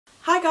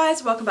Hi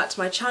guys, welcome back to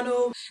my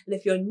channel, and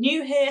if you're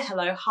new here,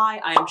 hello,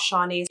 hi, I am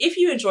Shani. If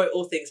you enjoy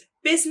all things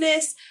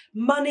business,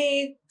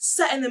 money,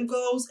 setting them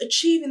goals,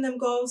 achieving them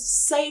goals,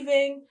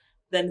 saving,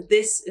 then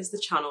this is the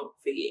channel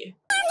for you.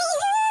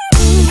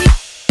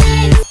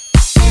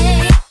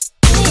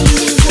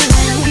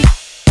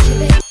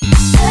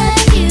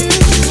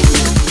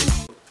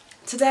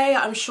 Today,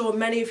 I'm sure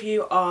many of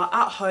you are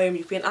at home,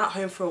 you've been at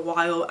home for a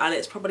while and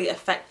it's probably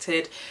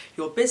affected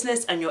your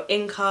business and your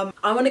income.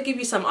 I want to give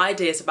you some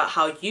ideas about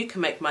how you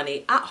can make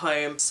money at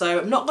home. So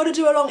I'm not going to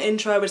do a long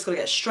intro, we're just going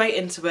to get straight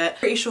into it.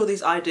 Pretty sure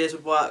these ideas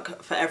would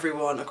work for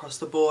everyone across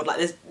the board.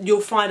 Like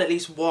you'll find at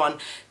least one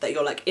that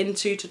you're like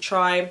into to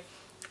try.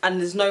 And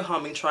there's no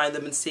harm in trying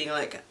them and seeing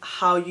like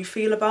how you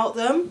feel about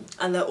them.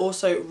 And they're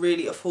also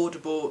really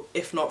affordable,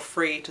 if not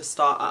free, to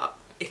start at.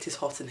 It is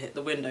hot in here,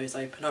 the window's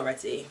open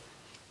already.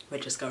 We're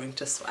just going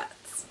to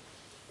sweat.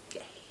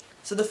 Yay.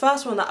 So the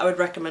first one that I would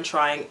recommend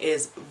trying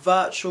is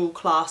virtual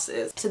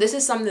classes. So this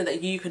is something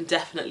that you can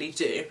definitely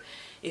do.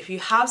 If you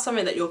have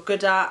something that you're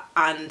good at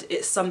and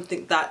it's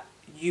something that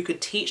you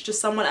could teach to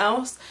someone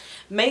else,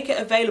 make it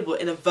available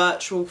in a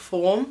virtual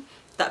form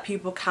that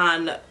people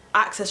can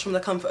access from the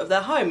comfort of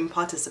their home and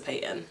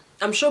participate in.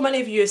 I'm sure many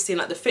of you have seen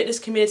like the fitness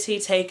community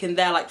taking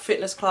their like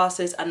fitness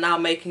classes and now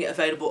making it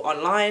available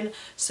online.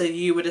 So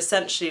you would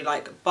essentially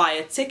like buy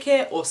a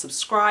ticket or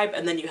subscribe,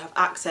 and then you have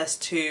access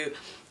to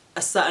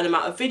a certain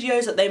amount of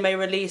videos that they may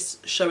release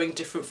showing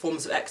different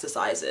forms of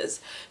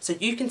exercises. So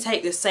you can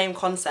take this same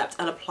concept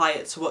and apply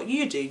it to what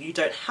you do. You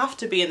don't have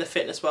to be in the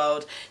fitness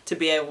world to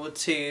be able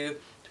to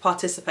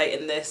participate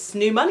in this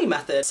new money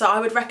method. So I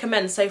would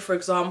recommend, say for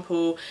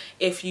example,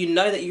 if you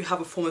know that you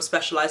have a form of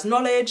specialised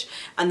knowledge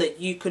and that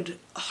you could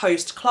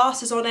host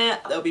classes on it,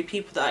 there'll be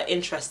people that are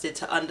interested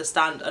to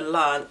understand and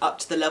learn up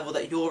to the level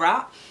that you're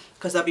at,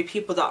 because there'll be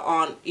people that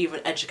aren't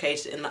even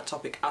educated in that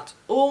topic at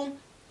all.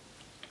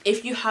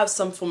 If you have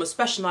some form of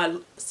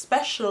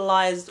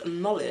specialised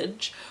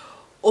knowledge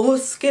or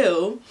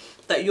skill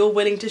that you're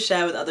willing to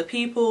share with other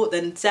people,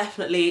 then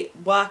definitely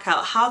work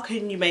out how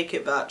can you make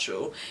it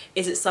virtual.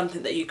 Is it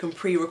something that you can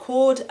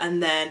pre-record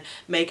and then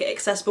make it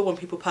accessible when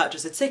people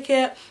purchase a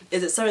ticket?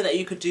 Is it something that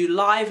you could do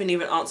live and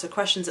even answer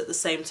questions at the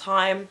same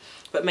time,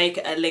 but make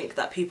it a link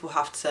that people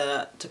have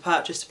to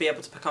purchase to be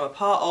able to become a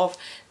part of?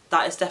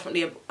 That is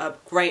definitely a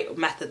great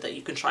method that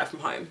you can try from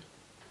home.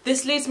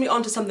 This leads me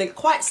on to something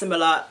quite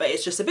similar, but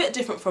it's just a bit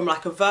different from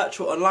like a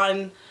virtual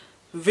online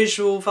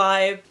visual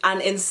vibe,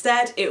 and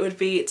instead it would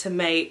be to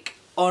make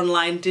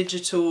online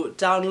digital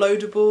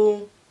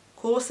downloadable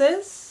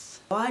courses.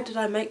 Why did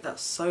I make that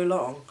so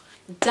long?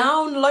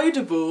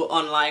 Downloadable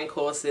online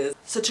courses.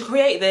 So to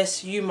create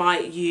this you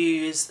might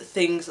use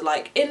things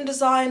like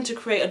InDesign to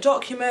create a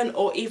document,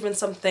 or even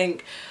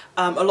something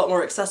a lot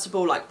more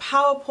accessible like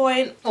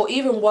PowerPoint, or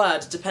even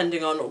Word,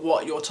 depending on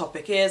what your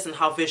topic is and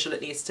how visual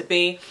it needs to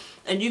be.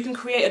 And you can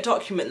create a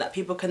document that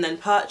people can then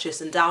purchase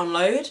and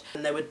download,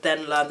 and they would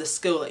then learn the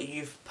skill that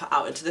you've put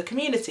out into the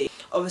community.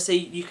 Obviously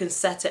you can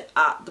set it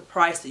at the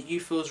price that you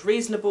feel is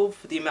reasonable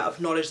for the amount of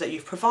knowledge that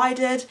you've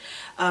provided,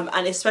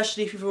 and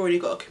especially if you've already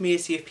got a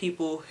community of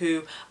people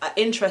who are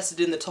interested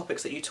in the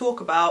topics that you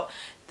talk about,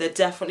 they're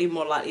definitely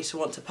more likely to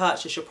want to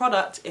purchase your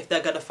product if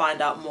they're going to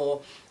find out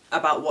more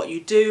about what you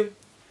do,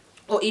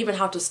 or even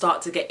how to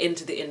start to get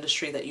into the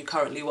industry that you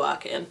currently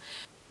work in.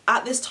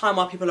 At this time,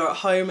 while people are at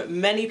home,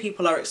 many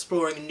people are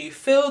exploring new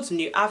fields,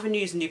 new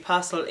avenues, new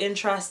personal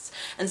interests,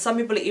 and some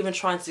people are even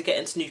trying to get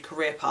into new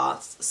career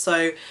paths.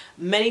 So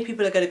many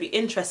people are going to be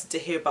interested to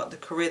hear about the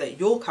career that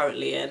you're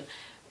currently in,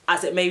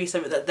 as it may be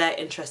something that they're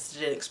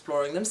interested in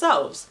exploring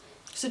themselves.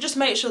 So just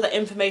make sure that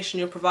information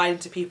you're providing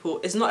to people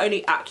is not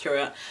only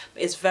accurate,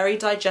 but it's very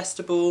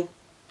digestible,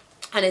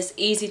 and it's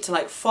easy to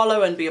like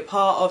follow and be a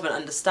part of and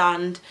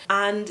understand,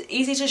 and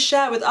easy to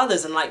share with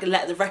others and like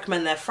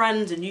recommend their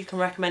friends, and you can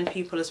recommend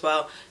people as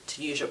well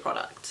to use your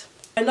product.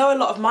 I know a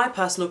lot of my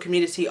personal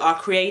community are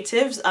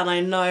creatives, and I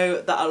know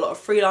that a lot of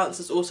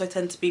freelancers also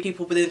tend to be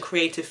people within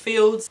creative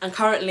fields, and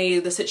currently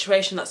the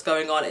situation that's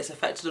going on has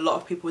affected a lot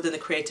of people within the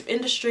creative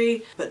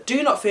industry. But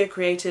do not fear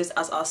creatives,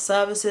 as our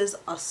services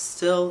are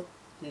still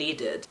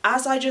needed.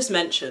 As I just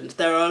mentioned,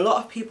 there are a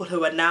lot of people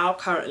who are now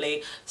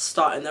currently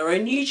starting their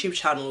own YouTube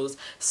channels,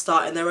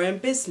 starting their own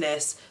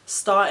business,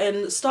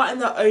 starting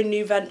their own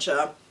new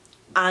venture,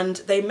 and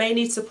they may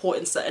need support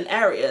in certain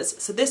areas.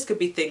 So this could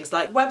be things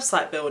like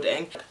website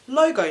building,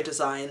 logo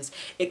designs,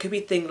 it could be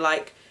things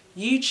like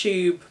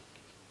YouTube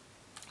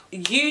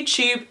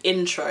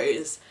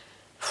intros.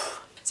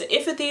 So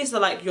if these are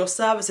like your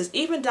services,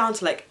 even down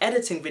to like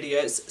editing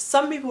videos,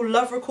 some people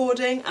love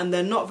recording and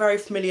they're not very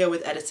familiar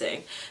with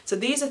editing. So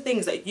these are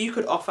things that you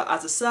could offer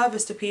as a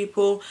service to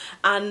people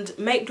and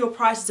make your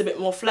prices a bit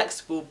more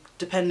flexible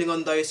depending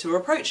on those who are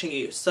approaching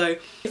you. So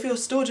if you're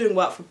still doing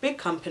work for big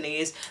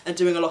companies and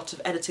doing a lot of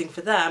editing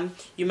for them,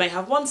 you may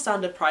have one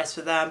standard price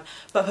for them,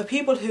 but for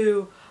people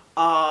who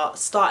are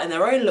starting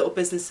their own little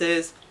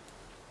businesses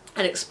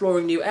and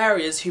exploring new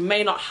areas, who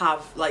may not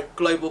have like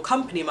global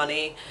company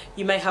money,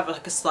 you may have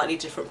like a slightly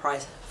different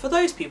price for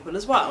those people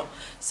as well.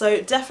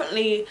 So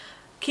definitely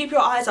keep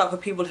your eyes out for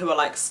people who are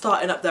like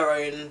starting up their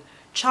own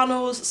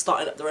channels,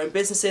 starting up their own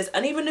businesses,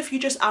 and even if you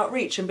just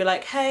outreach and be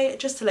like, hey,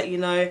 just to let you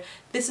know,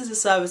 this is a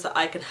service that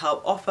I can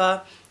help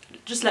offer,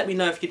 just let me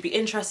know if you'd be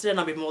interested and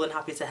I'll be more than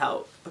happy to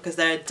help, because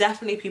there are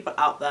definitely people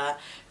out there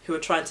who are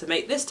trying to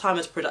make this time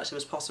as productive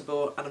as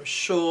possible, and I'm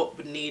sure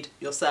would need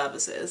your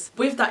services.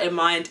 With that in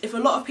mind, if a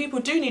lot of people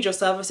do need your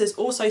services,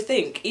 also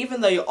think,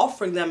 even though you're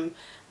offering them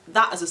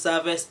that as a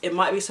service, it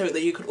might be something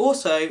that you could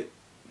also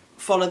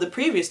follow the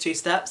previous 2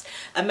 steps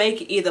and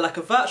make it either like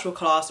a virtual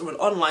class or an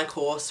online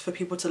course for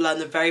people to learn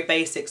the very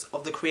basics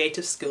of the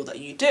creative skill that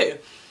you do.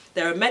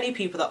 There are many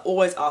people that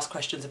always ask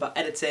questions about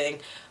editing,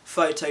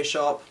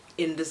 Photoshop,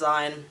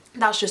 InDesign,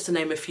 that's just to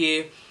name a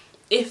few.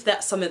 If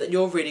that's something that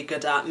you're really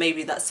good at,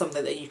 maybe that's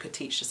something that you could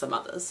teach to some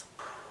others.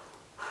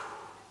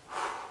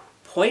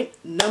 Point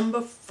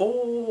number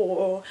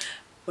 4,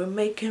 we're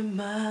making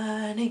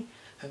money,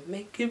 we're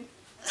making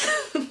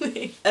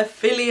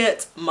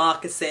affiliate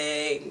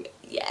marketing.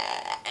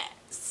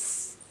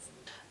 Yes!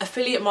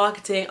 Affiliate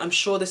marketing, I'm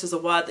sure this is a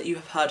word that you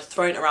have heard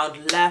thrown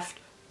around left,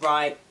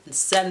 right and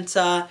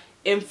centre.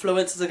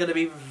 Influencers are going to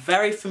be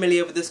very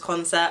familiar with this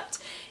concept.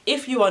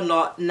 If you are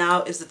not,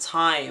 now is the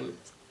time.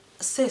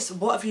 Sis,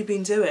 what have you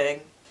been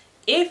doing?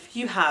 If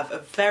you have a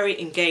very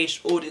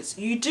engaged audience,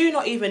 you do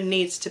not even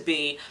need to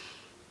be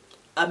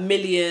a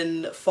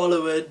million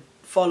followers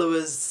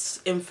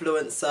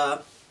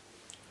influencer.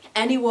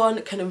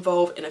 Anyone can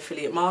involve in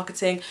affiliate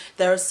marketing.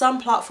 There are some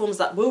platforms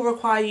that will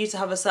require you to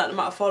have a certain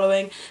amount of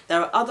following.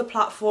 There are other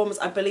platforms,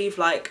 I believe,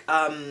 like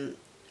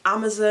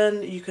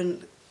Amazon. You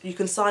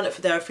can sign up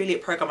for their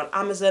affiliate program on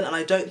Amazon, and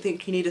I don't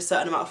think you need a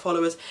certain amount of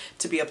followers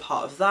to be a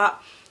part of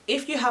that.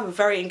 If you have a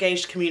very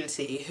engaged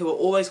community who are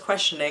always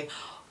questioning,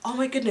 oh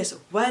my goodness,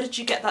 where did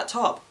you get that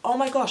top? Oh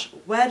my gosh,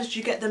 where did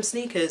you get them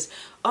sneakers?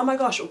 Oh my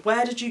gosh,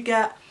 where did you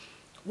get,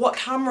 what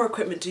camera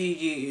equipment do you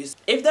use?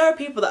 If there are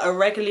people that are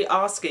regularly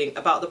asking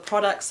about the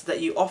products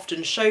that you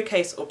often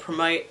showcase or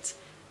promote,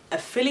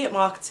 affiliate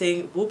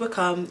marketing will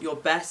become your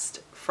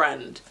best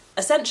friend.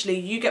 Essentially,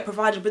 you get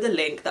provided with a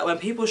link that when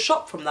people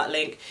shop from that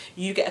link,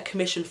 you get a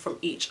commission from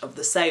each of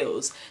the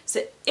sales.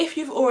 So if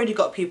you've already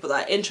got people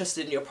that are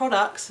interested in your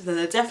products, then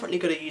they're definitely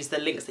going to use the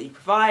links that you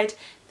provide,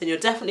 then you're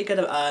definitely going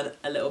to earn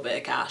a little bit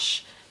of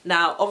cash.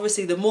 Now,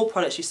 obviously, the more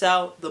products you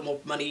sell, the more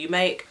money you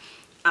make.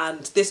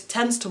 And this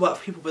tends to work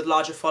for people with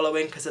larger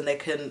following because then they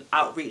can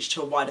outreach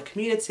to a wider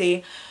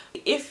community.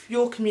 If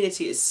your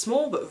community is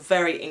small but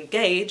very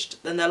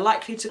engaged, then they're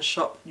likely to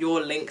shop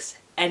your links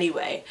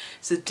anyway.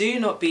 So do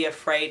not be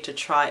afraid to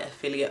try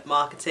affiliate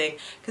marketing,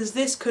 because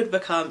this could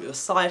become your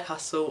side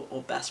hustle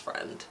or best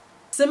friend.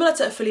 Similar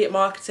to affiliate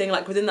marketing,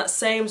 like within that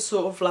same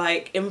sort of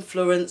like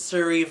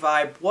influencery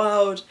vibe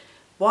world,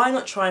 why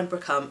not try and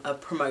become a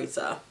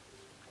promoter?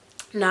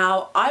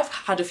 Now, I've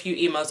had a few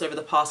emails over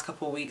the past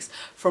couple of weeks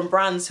from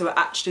brands who are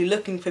actually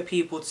looking for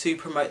people to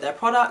promote their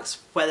products,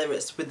 whether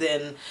it's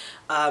within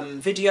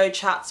video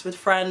chats with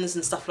friends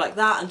and stuff like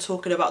that, and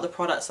talking about the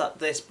products that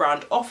this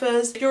brand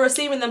offers. If you're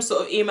receiving them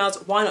sort of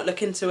emails, why not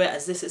look into it,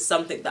 as this is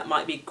something that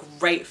might be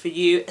great for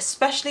you,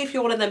 especially if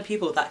you're one of them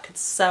people that could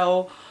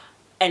sell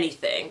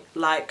anything.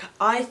 Like,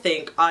 I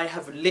think I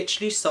have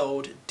literally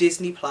sold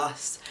Disney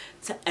Plus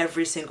to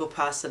every single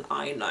person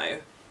I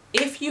know.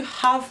 If you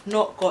have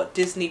not got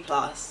Disney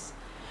Plus,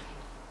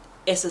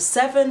 it's a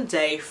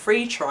 7-day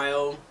free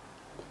trial.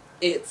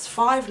 It's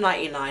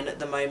 $5.99 at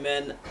the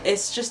moment.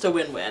 It's just a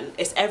win-win.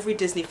 It's every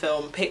Disney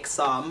film,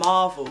 Pixar,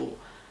 Marvel.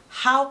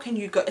 How can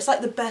you go? It's like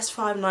the best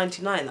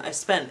 $5.99 that I've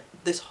spent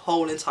this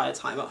whole entire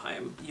time at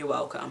home. You're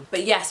welcome.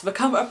 But yes,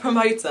 become a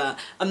promoter.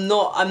 I'm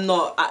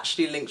not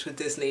actually linked with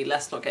Disney.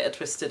 Let's not get it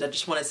twisted. I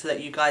just wanted to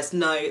let you guys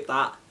know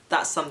that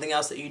that's something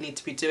else that you need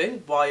to be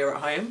doing while you're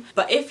at home.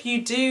 But if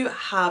you do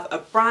have a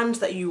brand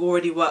that you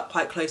already work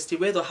quite closely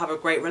with or have a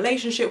great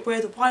relationship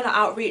with, why not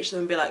outreach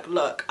them and be like,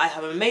 look, I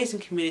have an amazing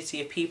community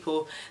of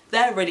people,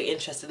 they're really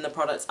interested in the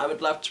products, I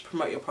would love to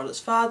promote your products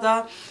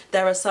further.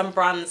 There are some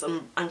brands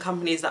and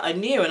companies that are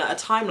new, and at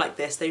a time like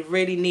this they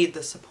really need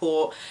the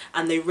support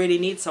and they really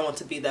need someone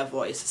to be their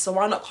voice. So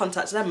why not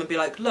contact them and be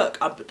like, look,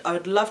 I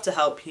would love to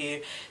help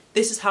you.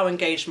 This is how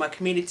engaged my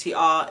community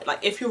are. Like,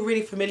 if you're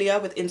really familiar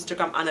with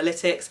Instagram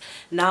analytics,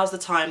 now's the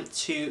time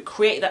to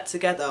create that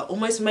together.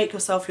 Almost make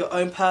yourself your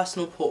own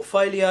personal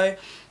portfolio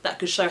that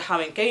could show how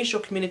engaged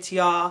your community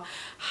are,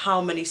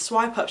 how many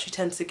swipe ups you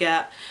tend to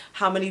get,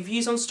 how many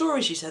views on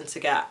stories you tend to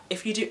get.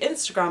 If you do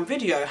Instagram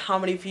video, how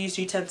many views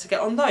do you tend to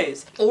get on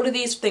those? All of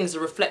these things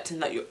are reflecting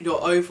that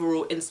your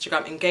overall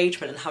Instagram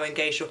engagement and how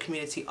engaged your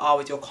community are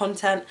with your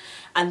content.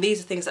 And these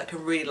are things that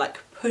can really like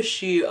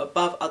push you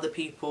above other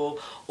people,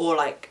 or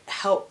like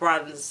help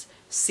brands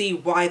see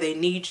why they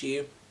need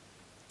you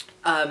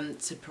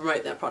to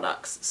promote their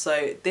products.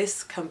 So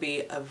this can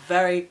be a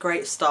very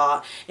great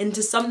start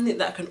into something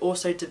that can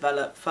also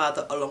develop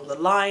further along the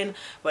line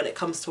when it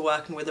comes to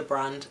working with a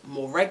brand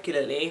more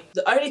regularly.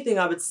 The only thing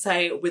I would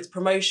say with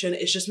promotion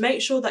is just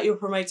make sure that you're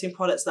promoting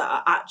products that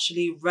are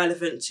actually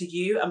relevant to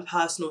you and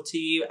personal to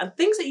you and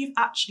things that you've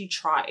actually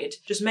tried.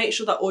 Just make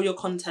sure that all your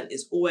content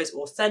is always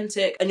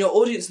authentic and your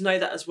audience know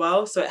that as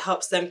well, so it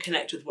helps them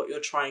connect with what you're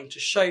trying to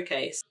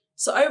showcase.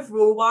 So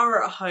overall, while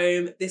we're at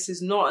home, this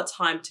is not a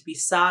time to be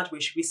sad.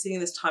 We should be seeing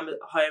this time at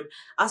home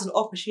as an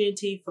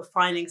opportunity for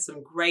finding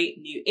some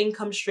great new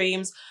income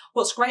streams.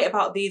 What's great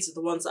about these are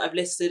the ones that I've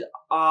listed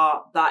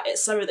are that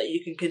it's something that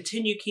you can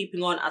continue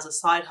keeping on as a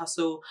side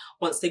hustle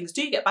once things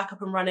do get back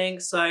up and running.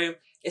 So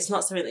it's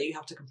not something that you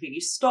have to completely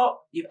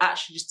stop. You've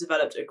actually just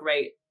developed a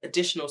great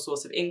additional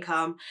source of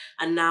income,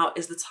 and now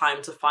is the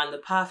time to find the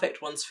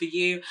perfect ones for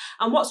you.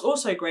 And what's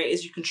also great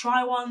is you can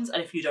try ones,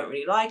 and if you don't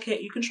really like it,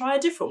 you can try a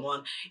different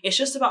one. It's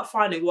just about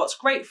finding what's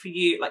great for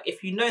you. Like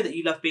if you know that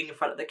you love being in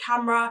front of the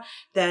camera,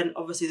 then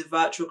obviously the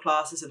virtual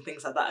classes and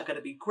things like that are going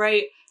to be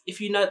great.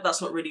 If you know that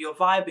that's not really your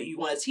vibe, but you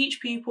want to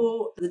teach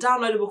people, the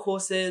downloadable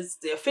courses,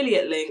 the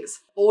affiliate links,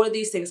 all of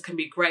these things can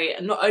be great.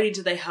 And not only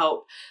do they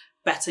help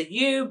better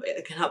you,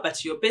 it can help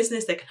better your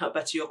business, they can help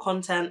better your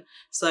content.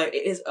 So it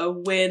is a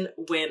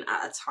win-win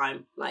at a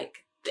time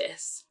like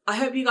this. I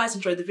hope you guys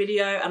enjoyed the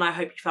video and I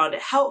hope you found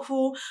it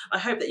helpful. I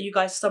hope that you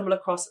guys stumble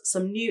across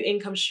some new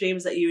income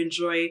streams that you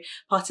enjoy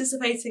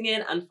participating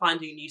in and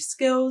finding new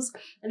skills.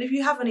 And if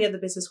you have any other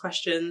business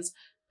questions,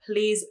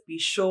 please be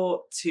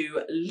sure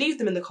to leave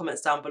them in the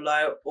comments down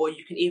below, or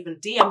you can even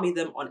DM me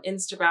them on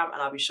Instagram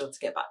and I'll be sure to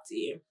get back to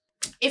you.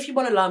 If you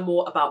want to learn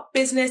more about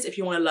business, if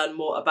you want to learn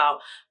more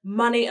about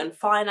money and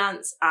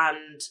finance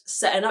and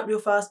setting up your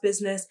first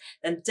business,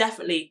 then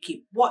definitely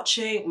keep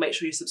watching. Make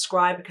sure you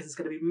subscribe because there's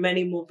going to be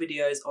many more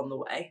videos on the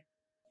way.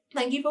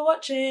 Thank you for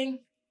watching.